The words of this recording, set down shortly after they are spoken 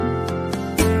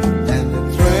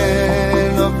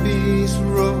East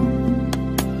Road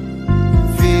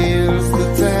fills the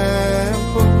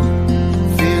temple.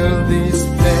 Fill this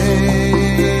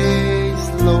place,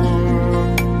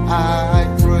 Lord, I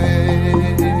pray.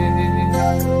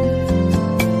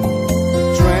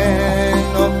 Trend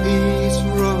of East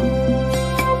Road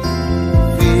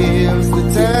fills the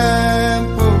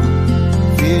temple.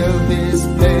 Fill this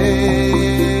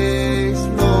place,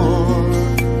 Lord,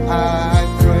 I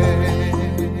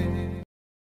pray.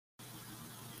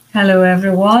 Hello,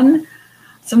 everyone.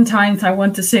 Sometimes I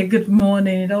want to say good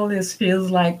morning. It always feels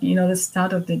like, the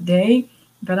start of the day.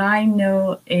 But I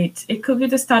know it could be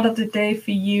the start of the day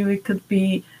for you. It could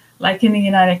be like in the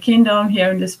United Kingdom,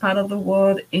 here in this part of the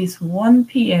world, it's 1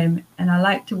 p.m. And I'd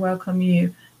like to welcome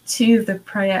you to the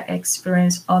prayer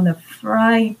experience on a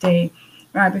Friday.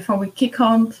 Right, before we kick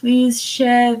on, please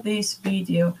share this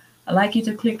video. I'd like you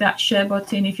to click that share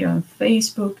button if you're on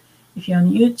Facebook, if you're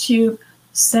on YouTube.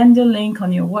 Send a link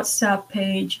on your WhatsApp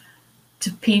page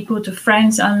to people, to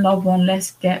friends and loved ones.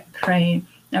 Let's get praying.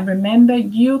 Now remember,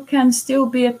 you can still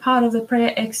be a part of the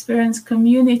prayer experience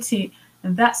community,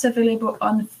 and that's available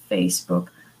on Facebook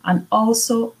and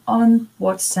also on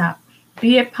WhatsApp.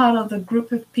 Be a part of the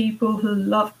group of people who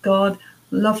love God,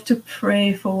 love to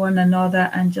pray for one another,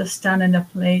 and just stand in a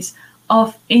place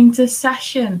of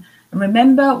intercession. And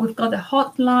remember, we've got a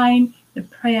hotline. The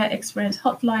prayer experience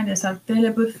hotline is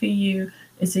available for you.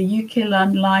 It's a UK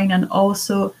landline and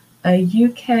also a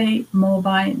UK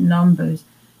mobile numbers.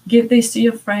 Give this to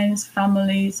your friends,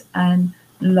 families, and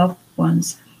loved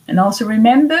ones. And also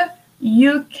remember,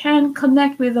 you can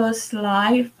connect with us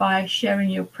live by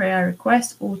sharing your prayer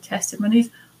requests or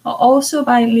testimonies, or also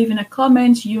by leaving a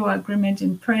comment, your agreement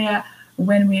in prayer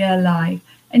when we are live.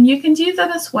 And you can do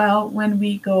that as well when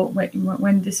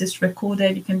this is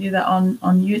recorded. You can do that on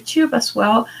YouTube as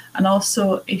well. And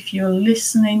also, if you're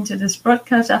listening to this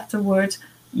broadcast afterwards,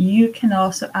 you can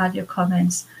also add your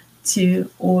comments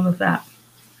to all of that.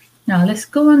 Now, let's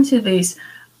go on to this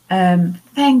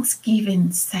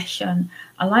Thanksgiving session.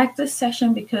 I like this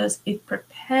session because it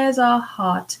prepares our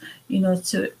heart,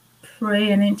 to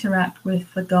pray and interact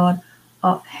with the God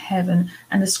of heaven.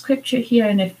 And the scripture here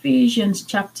in Ephesians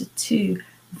chapter 2,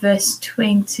 verse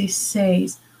 20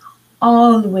 says,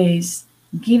 always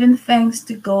giving thanks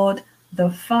to God the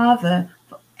Father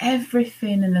for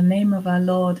everything in the name of our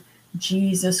Lord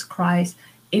Jesus Christ.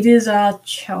 It is our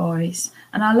choice.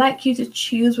 And I'd like you to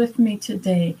choose with me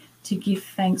today to give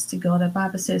thanks to God. The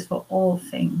Bible says for all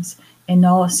things, in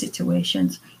all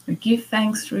situations, we give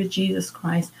thanks through Jesus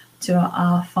Christ to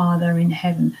our Father in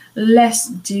heaven. Let's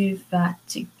do that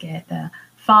together.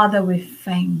 Father, we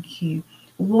thank you.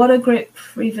 What a great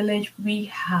privilege we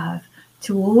have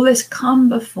to always come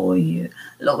before you.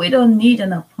 Lord, we don't need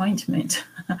an appointment.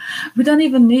 We don't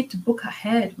even need to book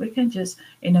ahead. We can just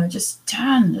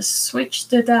switch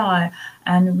the dial,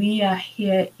 and we are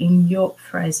here in your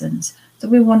presence. So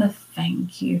we want to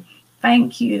thank you.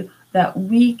 Thank you that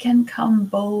we can come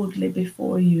boldly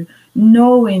before you,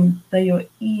 knowing that your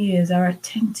ears are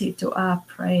attentive to our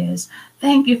prayers.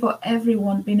 Thank you for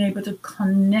everyone being able to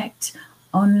connect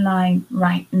online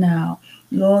right now.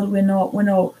 Lord, we're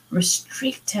not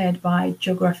restricted by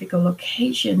geographical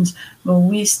locations, but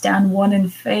we stand one in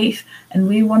faith, and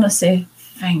we want to say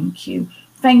thank you.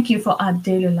 Thank you for our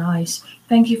daily lives.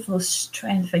 Thank you for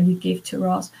strength that you give to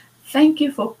us. Thank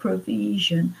you for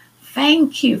provision.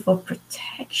 Thank you for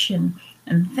protection.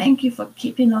 And thank you for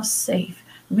keeping us safe.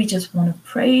 We just want to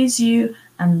praise you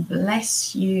and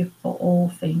bless you for all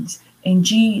things. In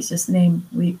Jesus' name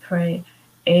we pray.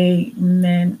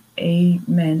 Amen.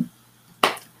 Amen.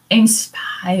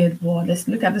 Inspired word. Let's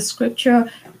look at the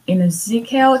scripture in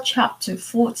Ezekiel chapter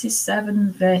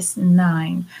 47, verse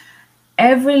 9.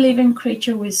 Every living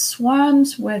creature with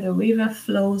swans where the river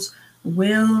flows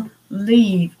will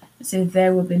live. It says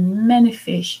there will be many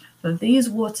fish, for these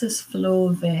waters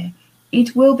flow there.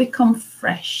 It will become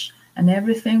fresh, and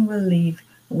everything will live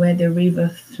where the river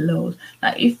flows.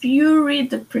 Now, if you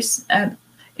read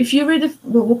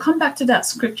we'll come back to that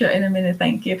scripture in a minute.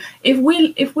 Thank you. If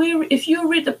you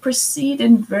read the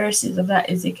preceding verses of that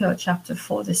Ezekiel chapter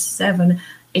 47,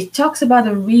 it talks about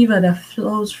a river that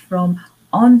flows from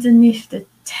underneath the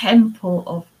temple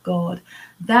of God.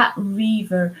 That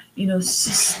river,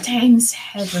 sustains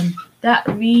heaven. That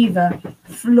river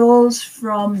flows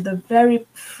from the very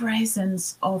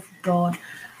presence of God,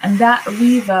 and that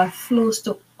river flows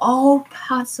to all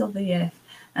parts of the earth.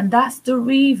 And that's the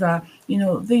river,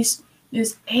 this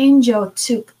angel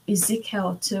took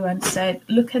Ezekiel to and said,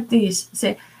 look at this.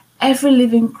 Say, every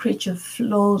living creature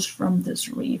flows from this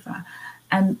river.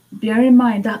 And bear in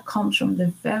mind that comes from the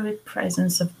very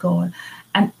presence of God.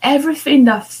 And everything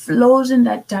that flows in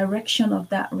that direction of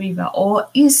that river, or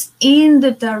is in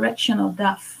the direction of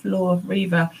that flow of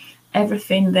river,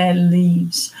 everything there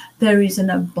lives. There is an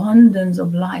abundance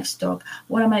of livestock.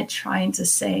 What am I trying to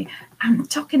say? I'm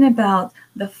talking about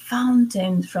the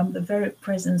fountain from the very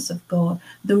presence of God,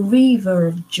 the river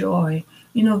of joy.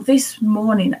 You know, this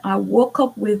morning I woke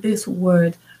up with this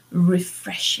word,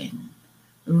 refreshing.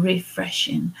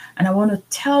 Refreshing. And I want to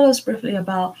tell us briefly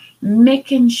about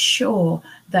making sure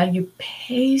that you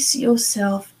pace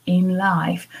yourself in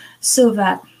life so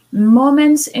that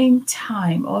moments in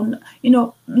time, or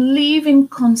living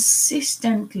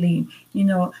consistently,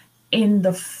 in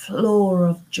the flow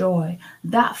of joy,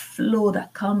 that flow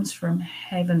that comes from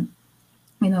heaven.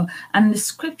 And the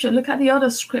scripture, look at the other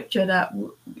scripture that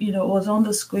was on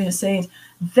the screen. It says,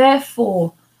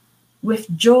 therefore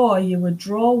with joy you will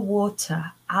draw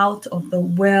water out of the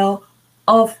well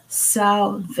of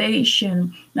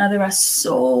salvation. Now there are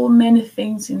so many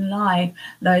things in life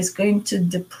that is going to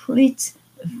deplete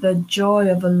the joy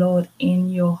of the Lord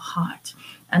in your heart,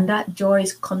 and that joy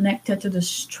is connected to the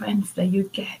strength that you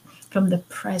get from the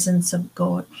presence of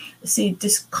God. See,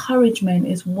 discouragement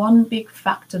is one big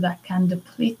factor that can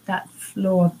deplete that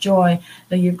flow of joy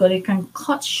that you've got. It can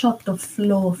cut short the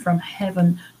flow from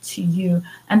heaven to you.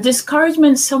 And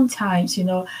discouragement sometimes,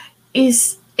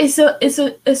 is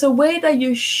a way that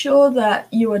you show that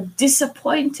you are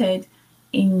disappointed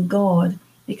in God,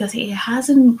 because he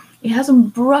hasn't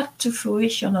brought to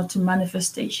fruition or to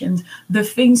manifestations the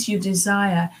things you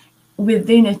desire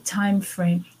within a time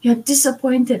frame. You're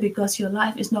disappointed because your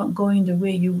life is not going the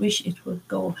way you wish it would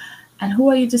go. And who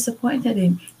are you disappointed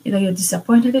in? Either you're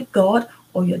disappointed in God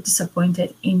or you're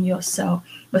disappointed in yourself.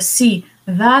 But see,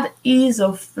 that is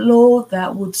a flow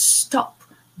that would stop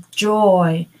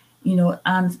joy,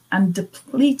 and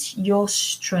deplete your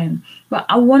strength. But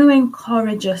I want to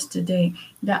encourage us today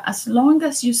that as long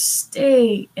as you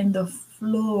stay in the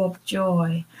flow of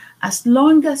joy, as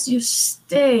long as you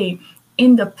stay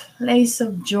in the place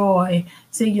of joy,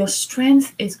 say your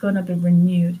strength is going to be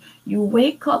renewed. You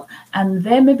wake up and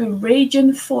there may be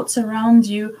raging thoughts around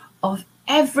you of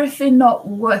everything not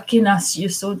working as you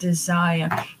so desire.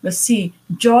 But see,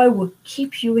 joy will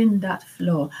keep you in that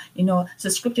flow. It's a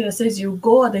scripture that says they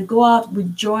go out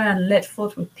with joy and let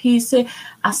forth with peace.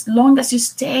 As long as you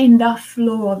stay in that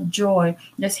flow of joy,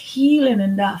 there's healing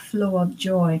in that flow of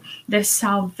joy. There's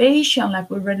salvation, like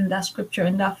we read in that scripture,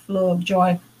 in that flow of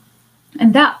joy.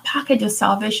 And that package of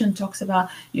salvation talks about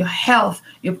your health,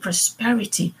 your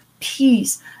prosperity,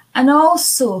 peace, and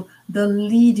also the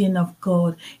leading of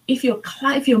God. If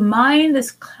your mind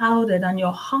is clouded and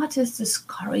your heart is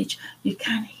discouraged, you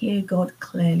can't hear God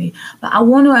clearly. But I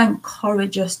want to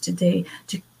encourage us today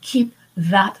to keep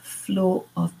that flow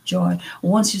of joy.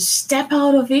 Once you step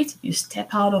out of it, you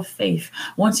step out of faith.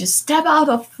 Once you step out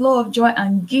of flow of joy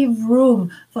and give room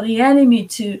for the enemy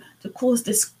to cause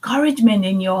discouragement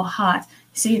in your heart,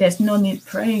 see, there's no need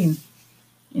praying.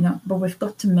 But we've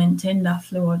got to maintain that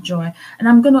flow of joy. And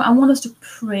I want us to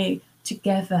pray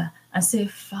together and say,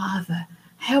 Father,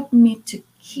 help me to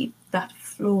keep that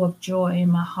flow of joy in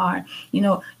my heart.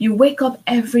 You wake up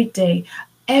every day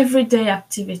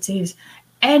activities.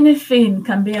 Anything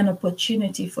can be an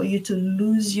opportunity for you to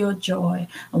lose your joy.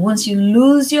 And once you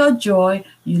lose your joy,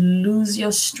 you lose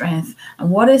your strength.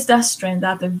 And what is that strength?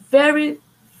 That the very,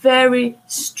 very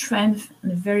strength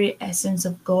and the very essence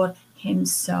of God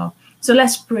himself. So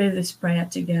let's pray this prayer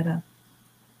together.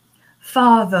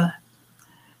 Father,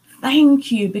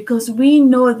 thank you, because we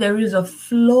know there is a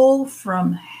flow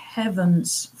from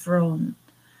heaven's throne.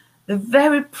 The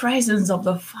very presence of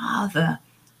the Father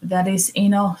that is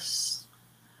in us.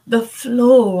 The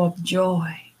flow of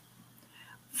joy.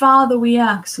 Father, we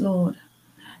ask, Lord,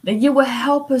 that you will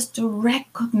help us to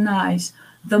recognize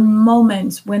the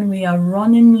moments when we are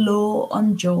running low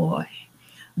on joy,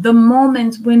 the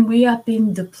moments when we are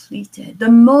being depleted,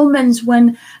 the moments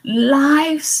when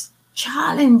life's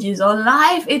challenges or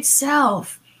life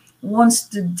itself wants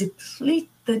to deplete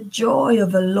the joy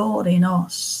of the Lord in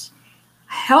us.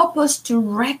 Help us to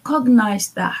recognize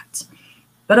that,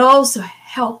 but also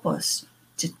help us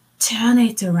to turn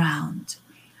it around.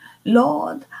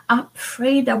 Lord, I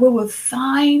pray that we will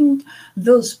find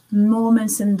those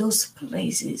moments and those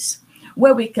places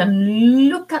where we can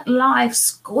look at life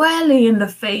squarely in the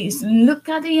face, look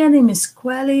at the enemy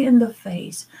squarely in the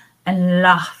face, and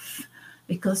laugh,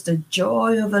 because the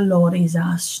joy of the Lord is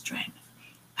our strength.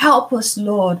 Help us,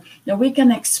 Lord, that we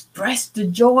can express the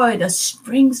joy that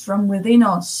springs from within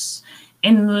us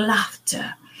in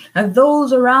laughter, and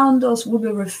those around us will be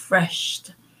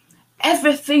refreshed.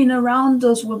 Everything around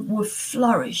us will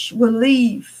flourish, will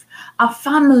live. Our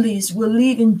families will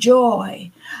live in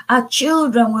joy. Our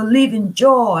children will live in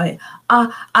joy.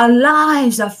 Our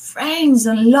lives, our friends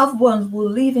and loved ones will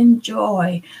live in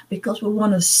joy, because we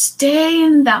want to stay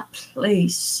in that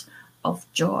place of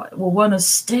joy. We want to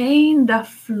stay in that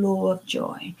flow of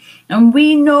joy. And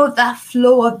we know that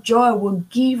flow of joy will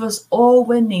give us all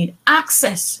we need,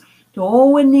 access to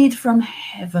all we need from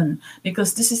heaven,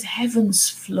 because this is heaven's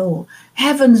flow,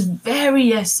 heaven's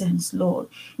very essence, Lord.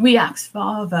 We ask,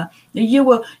 Father, that you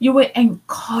will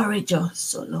encourage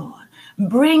us, oh Lord.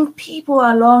 Bring people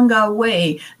along our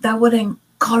way that would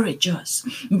encourage us.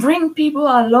 Bring people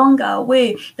along our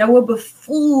way that will be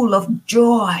full of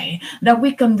joy, that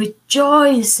we can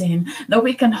rejoice in, that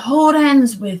we can hold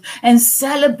hands with and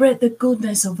celebrate the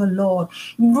goodness of the Lord.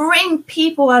 Bring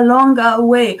people along our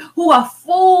way who are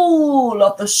full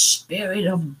of the spirit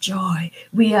of joy.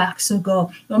 We ask, oh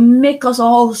God, to make us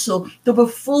also to be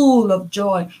full of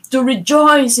joy, to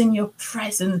rejoice in your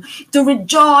presence, to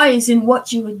rejoice in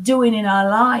what you are doing in our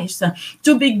lives,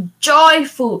 to be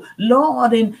joyful,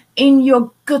 Lord, in your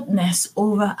goodness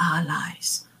over our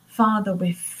lives. Father,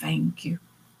 we thank you.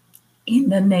 In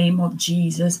the name of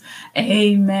Jesus.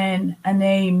 Amen and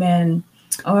amen.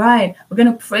 All right, we're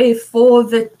going to pray for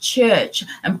the church.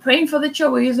 And praying for the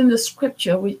church, we're using the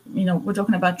scripture. We're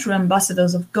talking about true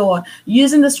ambassadors of God.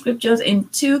 Using the scriptures in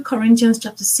 2 Corinthians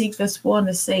chapter 6, verse 1,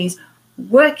 that says,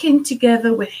 working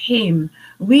together with him,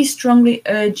 we strongly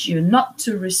urge you not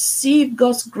to receive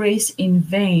God's grace in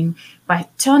vain by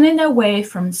turning away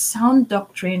from sound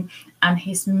doctrine and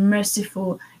his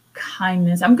merciful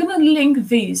kindness. I'm going to link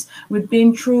these with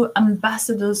being true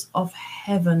ambassadors of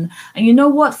heaven. And you know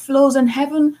what flows in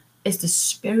heaven is the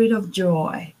spirit of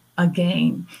joy.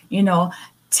 Again,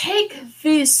 take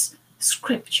this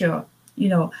scripture,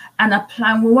 and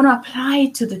apply. We want to apply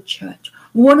it to the church.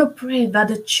 We want to pray that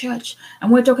the church,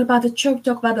 and we're talking about the church,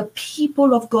 talk about the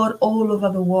people of God all over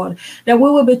the world, that we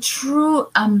will be true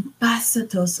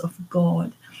ambassadors of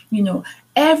God.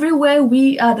 Everywhere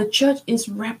we are, the church is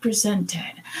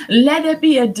represented. Let there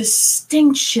be a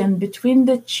distinction between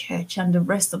the church and the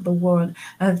rest of the world.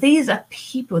 These are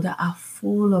people that are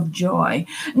full of joy,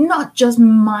 not just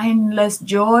mindless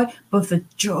joy, but the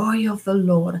joy of the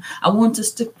Lord. I want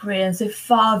us to pray and say,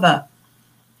 Father,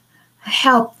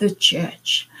 help the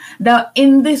church that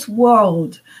in this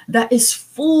world that is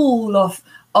full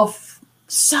of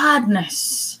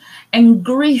sadness and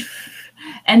grief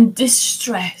and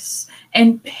distress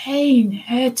and pain,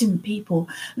 hurting people,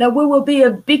 that we will be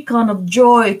a beacon of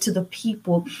joy to the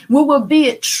people. We will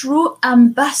be true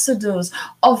ambassadors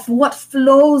of what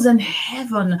flows in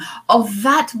heaven, of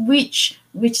that which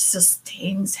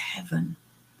sustains heaven.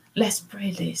 Let's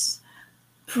pray this.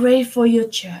 Pray for your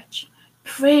church.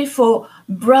 Pray for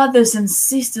brothers and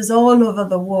sisters all over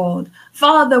the world.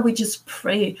 Father, we just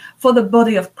pray for the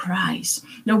body of Christ,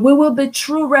 that we will be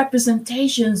true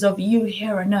representations of you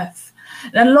here on earth.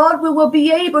 That, Lord, we will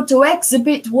be able to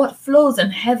exhibit what flows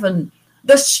in heaven,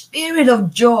 the spirit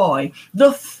of joy,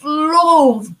 the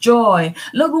flow of joy.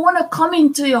 Lord, we want to come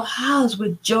into your house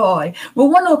with joy. We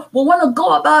want to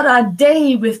go about our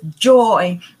day with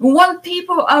joy. We want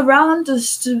people around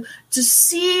us to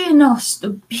see in us the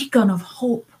beacon of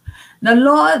hope. Now,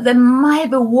 Lord, there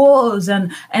might be wars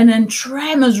and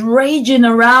tremors raging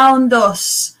around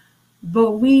us,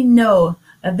 but we know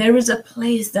that there is a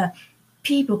place that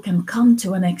people can come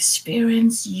to and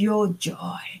experience your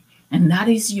joy. And that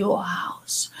is your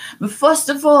house. But first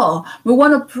of all, we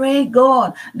want to pray,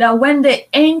 God, that when they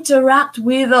interact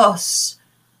with us,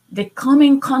 they come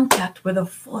in contact with a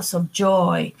force of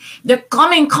joy. They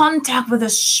come in contact with a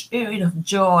spirit of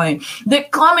joy. They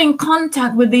come in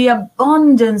contact with the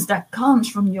abundance that comes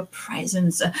from your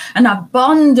presence, an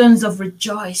abundance of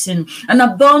rejoicing, an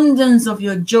abundance of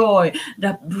your joy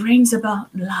that brings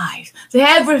about life. So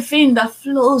everything that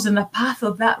flows in the path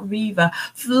of that river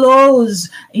flows,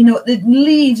 it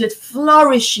leaves, it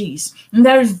flourishes, and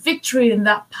there is victory in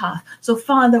that path. So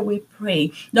Father, we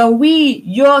pray that we,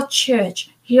 your church,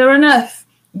 here on earth,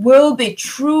 will be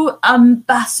true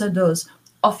ambassadors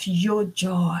of your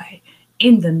joy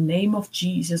in the name of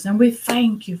Jesus. And we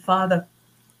thank you, Father.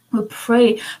 We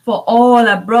pray for all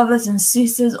our brothers and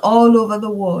sisters all over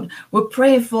the world. We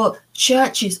pray for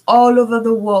churches all over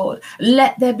the world.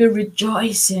 Let there be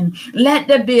rejoicing. Let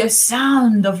there be a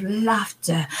sound of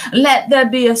laughter. Let there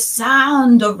be a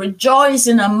sound of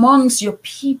rejoicing amongst your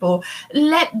people.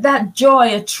 Let that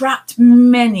joy attract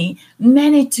many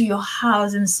to your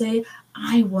house and say,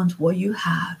 I want what you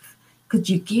have. Could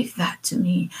you give that to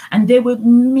me? And they would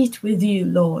meet with you,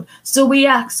 Lord. So we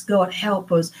ask, God,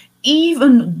 help us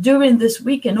even during this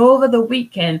weekend, over the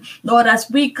weekend. Lord, as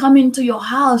we come into your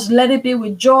house, let it be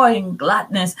with joy and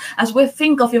gladness. As we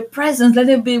think of your presence, let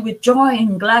it be with joy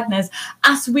and gladness.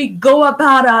 As we go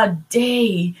about our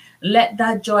day, let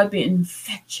that joy be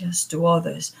infectious to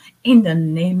others. In the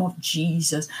name of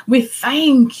Jesus, we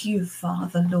thank you,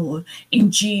 Father, Lord.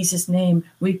 In Jesus' name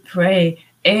we pray.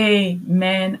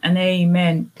 Amen and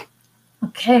amen.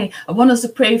 Okay, I want us to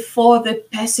pray for the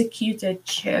persecuted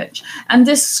church. And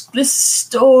this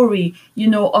story,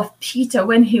 of Peter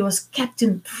when he was kept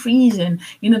in prison,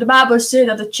 the Bible said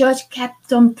that the church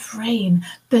kept on praying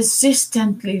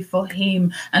persistently for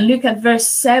him. And look at verse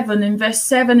 7. In verse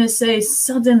 7 it says,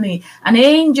 suddenly an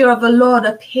angel of the Lord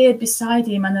appeared beside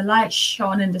him, and a light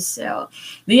shone in the cell.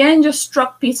 The angel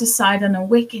struck Peter's side and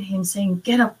awakened him, saying,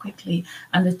 get up quickly.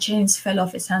 And the chains fell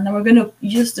off his hand. Now we're going to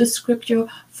use this scripture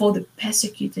for the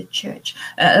persecuted church.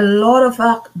 A lot of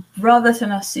our brothers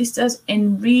and our sisters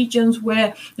in regions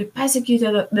where the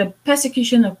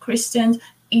persecution of Christians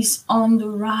is on the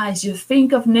rise. You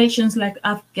think of nations like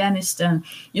Afghanistan.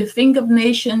 You think of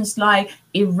nations like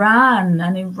Iran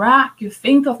and Iraq. You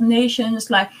think of nations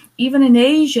like even in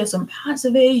Asia, some parts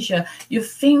of Asia. You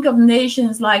think of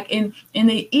nations like in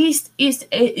the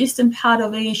eastern part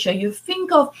of Asia. You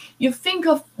think of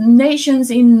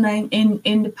nations in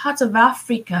the parts of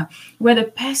Africa where the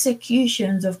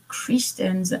persecutions of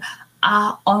Christians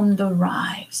are on the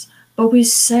rise. But we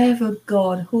serve a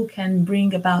God who can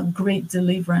bring about great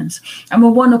deliverance. And we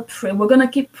want to pray. We're going to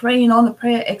keep praying on the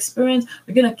prayer experience.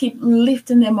 We're going to keep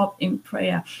lifting them up in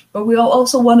prayer. But we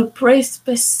also want to pray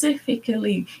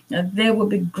specifically that there will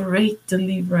be great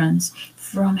deliverance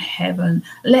from heaven.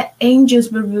 Let angels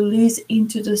be released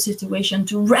into the situation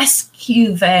to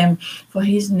rescue them for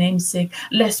his name's sake.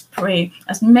 Let's pray.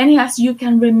 As many as you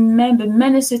can remember,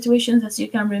 many situations as you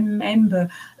can remember,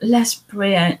 let's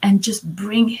pray and just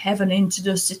bring heaven into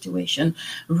the situation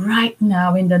right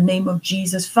now in the name of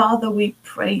Jesus. Father, we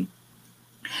pray,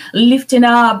 lifting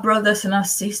our brothers and our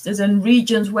sisters in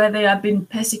regions where they have been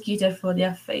persecuted for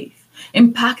their faith.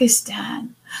 In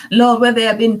Pakistan, Lord, where they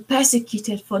have been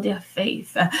persecuted for their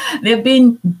faith. They've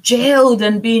been jailed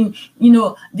and been,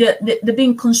 they've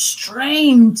been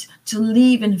constrained to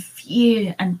live in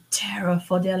fear and terror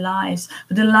for their lives,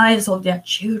 for the lives of their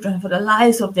children, for the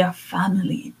lives of their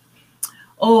family.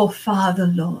 Oh, Father,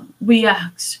 Lord, we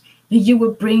ask that you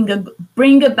will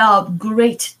bring about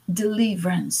great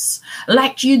deliverance,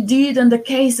 like you did in the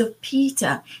case of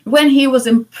Peter when he was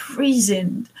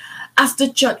imprisoned. As the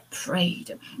church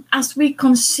prayed, as we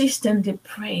consistently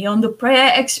pray on the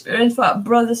prayer experience for our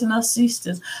brothers and our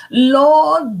sisters,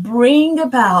 Lord, bring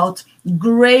about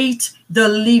great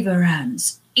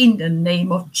deliverance in the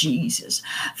name of Jesus.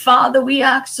 Father, we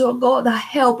ask, oh God, that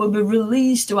help will be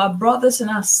released to our brothers and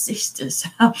our sisters,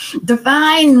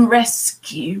 divine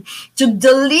rescue to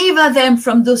deliver them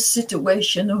from this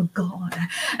situation, oh God,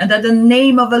 and that the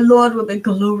name of the Lord will be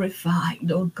glorified,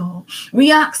 oh God.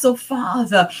 We ask, oh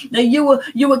Father, that you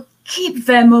will keep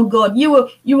them, oh God.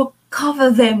 You will cover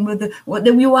them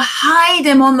we will hide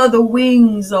them under the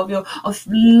wings of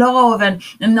love and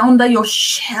under your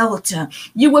shelter.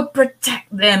 You will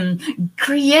protect them,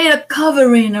 create a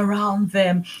covering around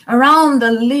them, around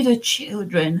the little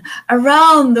children,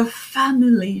 around the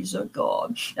families, oh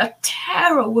God. That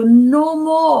terror will no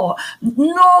more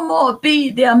be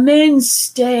their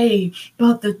mainstay,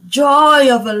 but the joy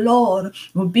of the Lord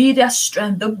will be their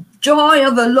strength. The joy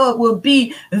of the Lord will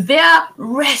be their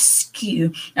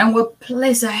rescue, and will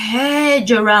place a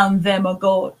hedge around them, oh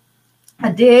God.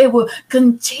 And they will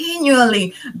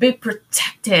continually be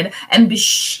protected and be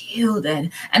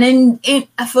shielded. And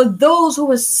for those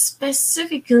who are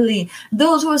specifically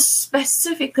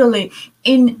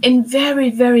in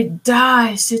very, very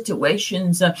dire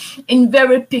situations, in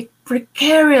very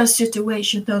precarious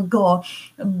situations, oh God,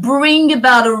 bring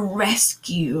about a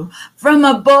rescue from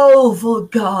above, oh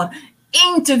God.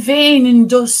 Intervene in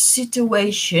those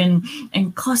situations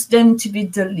and cause them to be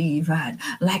delivered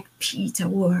like Peter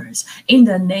was. In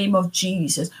the name of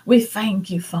Jesus, we thank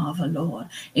you, Father, Lord.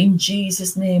 In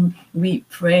Jesus' name we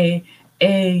pray.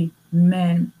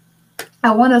 Amen.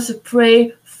 I want us to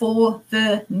pray for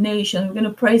the nation. We're going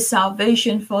to pray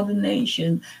salvation for the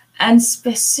nation. And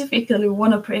specifically, we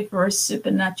want to pray for a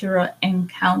supernatural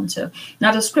encounter.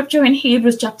 Now, the scripture in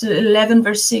Hebrews chapter 11,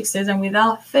 verse 6 says, and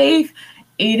without faith,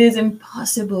 it is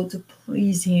impossible to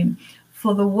please him.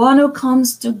 For the one who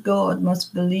comes to God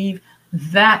must believe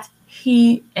that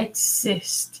he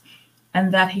exists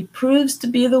and that he proves to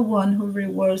be the one who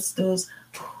rewards those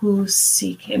who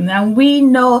seek him. Now, we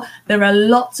know there are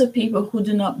lots of people who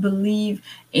do not believe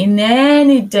in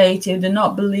any deity, do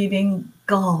not believe in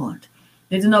God.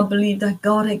 They do not believe that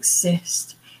God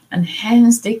exists, and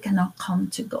hence they cannot come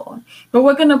to God. But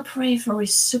we're going to pray for a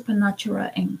supernatural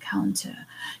encounter,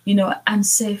 and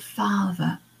say,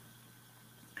 Father,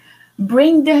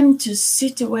 bring them to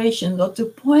situations or to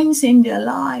points in their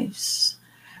lives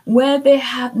where they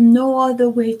have no other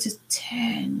way to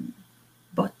turn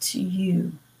but to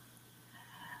you.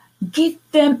 Give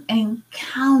them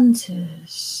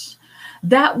encounters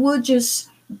that will just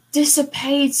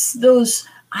dissipate those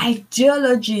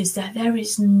ideologies that there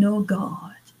is no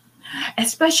God,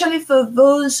 especially for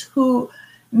those who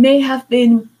may have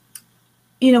been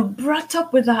brought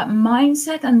up with that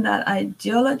mindset and that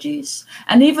ideologies,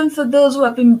 and even for those who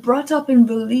have been brought up in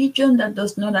religion that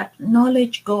does not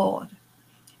acknowledge God.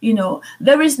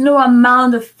 There is no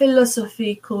amount of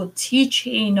philosophical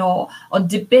teaching or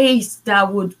debates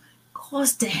that would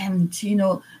cause them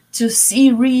to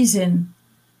see reason.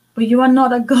 But you are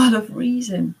not a God of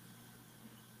reason.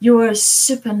 You are a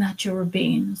supernatural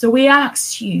being. So we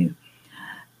ask you,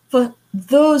 for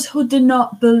those who do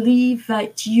not believe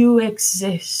that you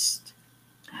exist,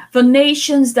 for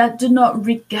nations that do not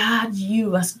regard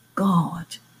you as God,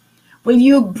 will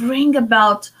you bring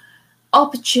about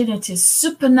opportunities,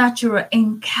 supernatural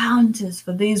encounters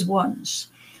for these ones,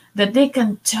 that they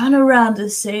can turn around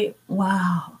and say,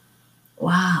 wow,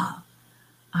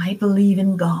 I believe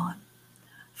in God.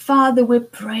 Father, we're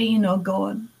praying, oh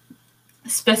God,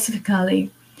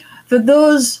 specifically for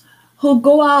those who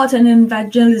go out in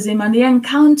evangelism and they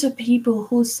encounter people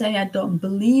who say, I don't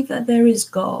believe that there is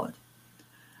God.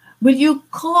 Will you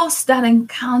cause that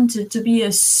encounter to be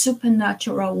a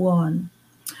supernatural one?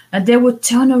 And they will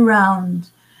turn around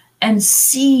and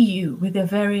see you with their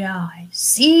very eyes,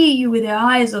 see you with the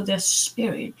eyes of their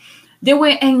spirit. They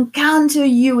will encounter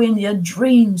you in their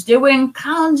dreams. They will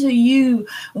encounter you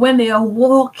when they are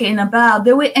walking about.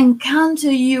 They will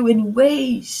encounter you in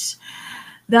ways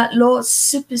that, Lord,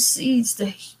 supersedes the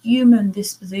human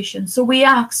disposition. So we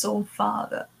ask, oh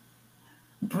Father,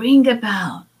 bring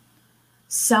about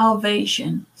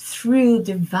salvation through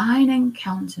divine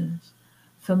encounters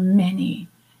for many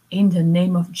in the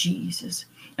name of Jesus.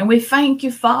 And we thank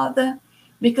you, Father,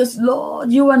 because,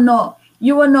 Lord, you are not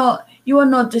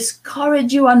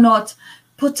discouraged. You are not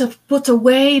put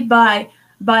away by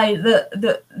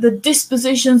the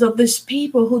dispositions of these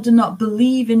people who do not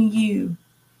believe in you.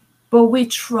 But we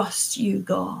trust you,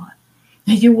 God.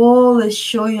 And you always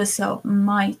show yourself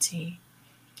mighty.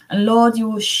 And Lord, you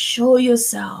will show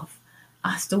yourself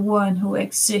as the one who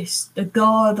exists, the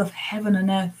God of heaven and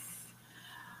earth,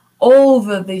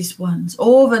 over these ones,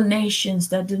 over nations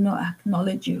that do not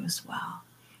acknowledge you as well,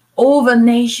 over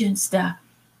nations that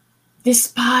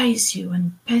despise you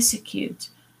and persecute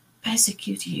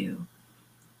you.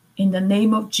 In the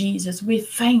name of Jesus, we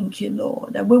thank you,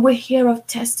 Lord, that we will hear of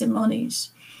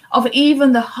testimonies of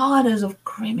even the hardest of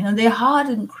criminals, the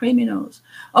hardened criminals,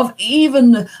 of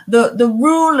even the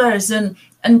rulers and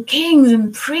kings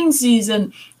and princes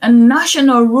and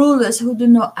national rulers who do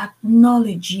not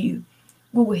acknowledge you.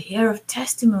 We will hear of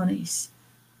testimonies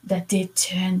that they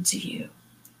turn to you.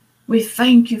 We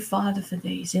thank you, Father, for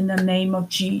this in the name of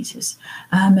Jesus.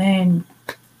 Amen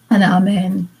and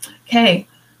amen. Okay.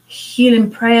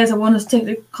 Healing prayers. I want to take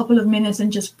a couple of minutes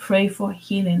and just pray for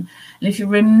healing. And if you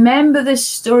remember the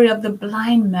story of the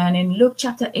blind man in Luke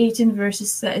chapter 18,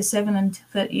 verses 37 and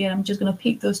 38, I'm just going to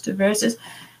pick those two verses.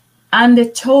 And they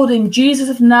told him, Jesus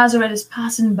of Nazareth is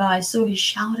passing by. So he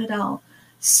shouted out,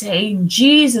 saying,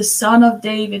 Jesus, Son of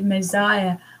David,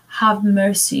 Messiah, have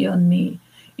mercy on me.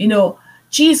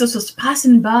 Jesus was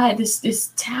passing by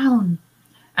this town.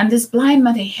 And this blind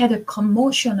man, he had a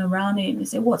commotion around him. He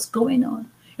said, what's going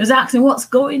on? He was asking what's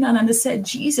going on, and they said,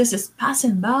 Jesus is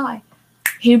passing by.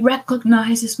 He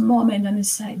recognized this moment and he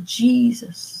said,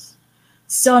 Jesus,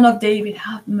 Son of David,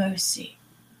 have mercy.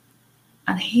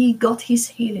 And he got his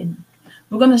healing.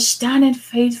 We're going to stand in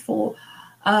faith for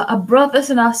our brothers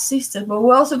and our sisters, but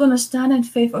we're also going to stand in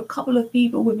faith for a couple of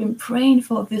people we've been praying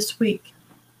for this week.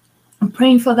 I'm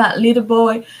praying for that little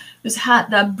boy who's had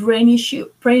that brain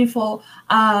issue, praying for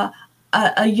a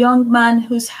young man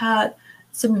who's had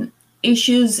some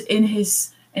issues in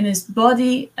his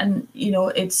body, and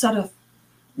it sort of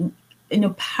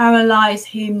paralyzed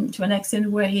him to an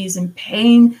extent where he's in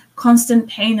pain, constant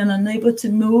pain, and unable to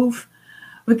move.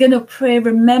 We're going to pray.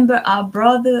 Remember our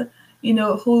brother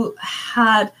who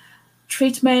had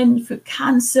treatment for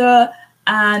cancer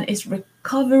and is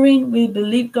recovering. We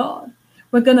believe God.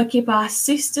 We're going to keep our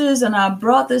sisters and our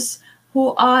brothers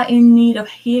who are in need of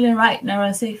healing right now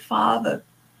and say, Father,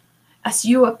 as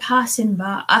you are passing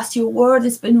by, as your word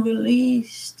has been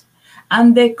released,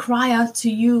 and they cry out to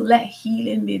you, let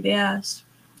healing be theirs.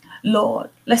 Lord,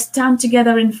 let's stand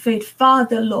together in faith.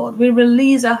 Father, Lord, we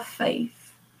release our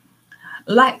faith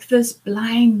like this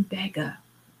blind beggar.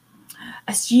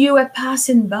 As you were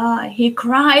passing by, he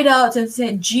cried out and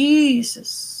said,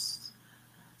 Jesus,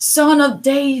 Son of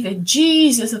David,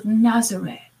 Jesus of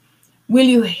Nazareth, will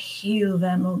you heal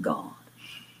them, O God?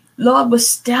 Lord, we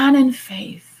stand in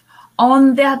faith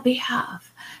on their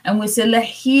behalf, and we say, let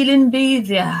healing be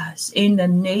theirs in the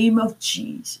name of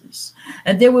Jesus.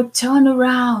 And they will turn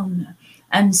around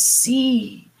and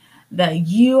see that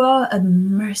you are a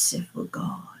merciful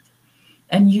God,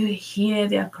 and you hear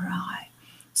their cry.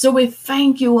 So we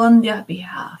thank you on their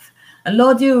behalf. And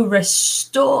Lord, you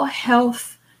restore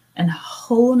health and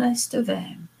wholeness to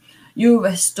them. You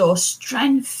restore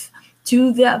strength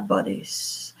to their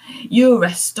bodies. You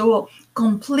restore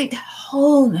complete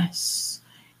wholeness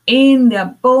in their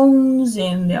bones,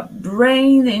 in their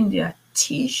brain, in their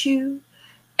tissue,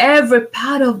 every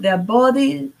part of their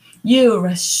body. You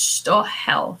restore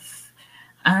health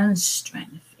and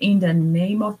strength in the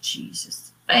name of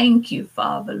Jesus. Thank you,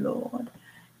 Father, Lord,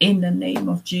 in the name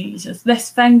of Jesus.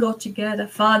 Let's thank God together.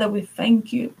 Father, we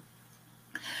thank you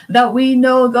that we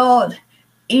know, God,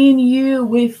 in you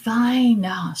we find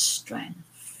our strength.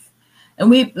 And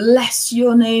we bless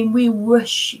your name. We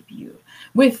worship you.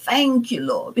 We thank you,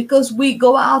 Lord, because we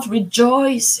go out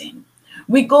rejoicing.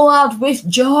 We go out with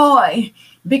joy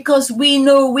because we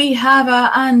know we have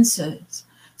our answers.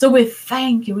 So we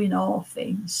thank you in all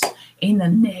things. In the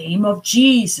name of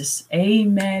Jesus.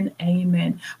 Amen.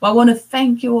 Amen. Well, I want to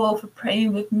thank you all for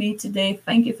praying with me today.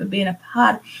 Thank you for being a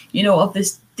part, of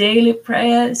this daily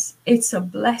prayers. It's a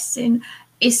blessing.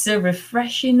 It's a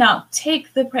refreshing. Now,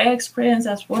 take the prayer experience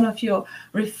as one of your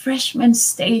refreshment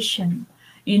station.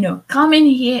 Come in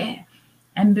here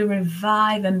and be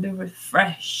revived and be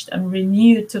refreshed and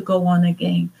renewed to go on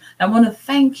again. I want to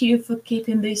thank you for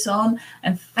keeping this on,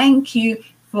 and thank you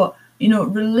for,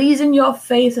 releasing your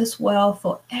faith as well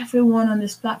for everyone on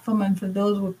this platform, and for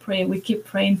those we pray. We keep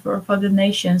praying for the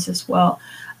nations as well.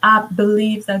 I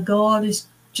believe that God is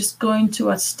just going to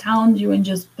astound you and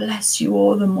just bless you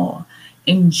all the more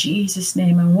in Jesus'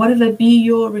 name. And whatever be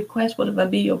your request, whatever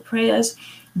be your prayers,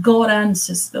 God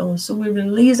answers those. So we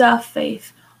release our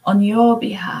faith on your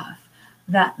behalf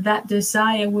that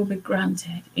desire will be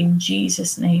granted in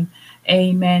Jesus' name.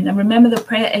 Amen. And remember, the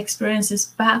prayer experience is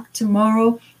back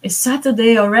tomorrow. It's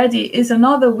Saturday already. It's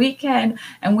another weekend,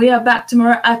 and we are back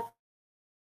tomorrow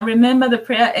remember, the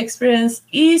prayer experience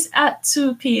is at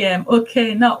 2 p.m.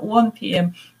 Okay, not 1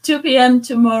 p.m. 2 p.m.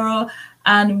 tomorrow,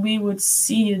 and we would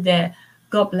see you there.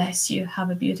 God bless you. Have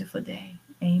a beautiful day.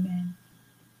 Amen.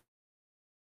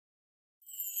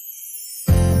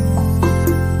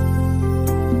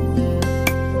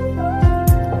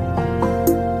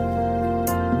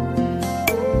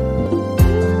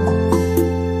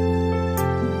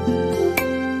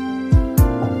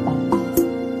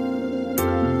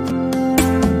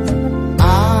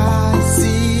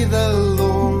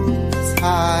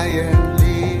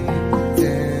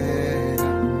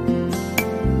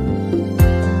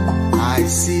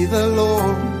 See the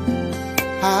Lord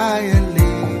high and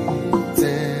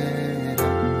lifted up,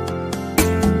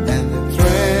 and the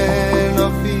train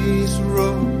of his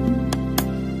robe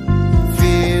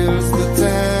fills the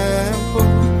temple.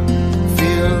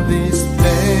 Fill this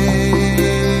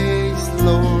place,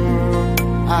 Lord,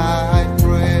 I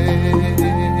pray.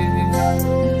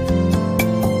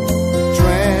 The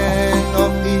train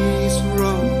of his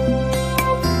robe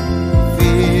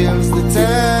fills the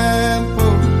temple.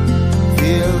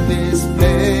 This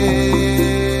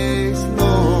place,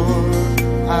 Lord,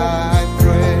 I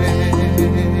pray.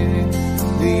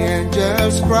 The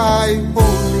angels cry,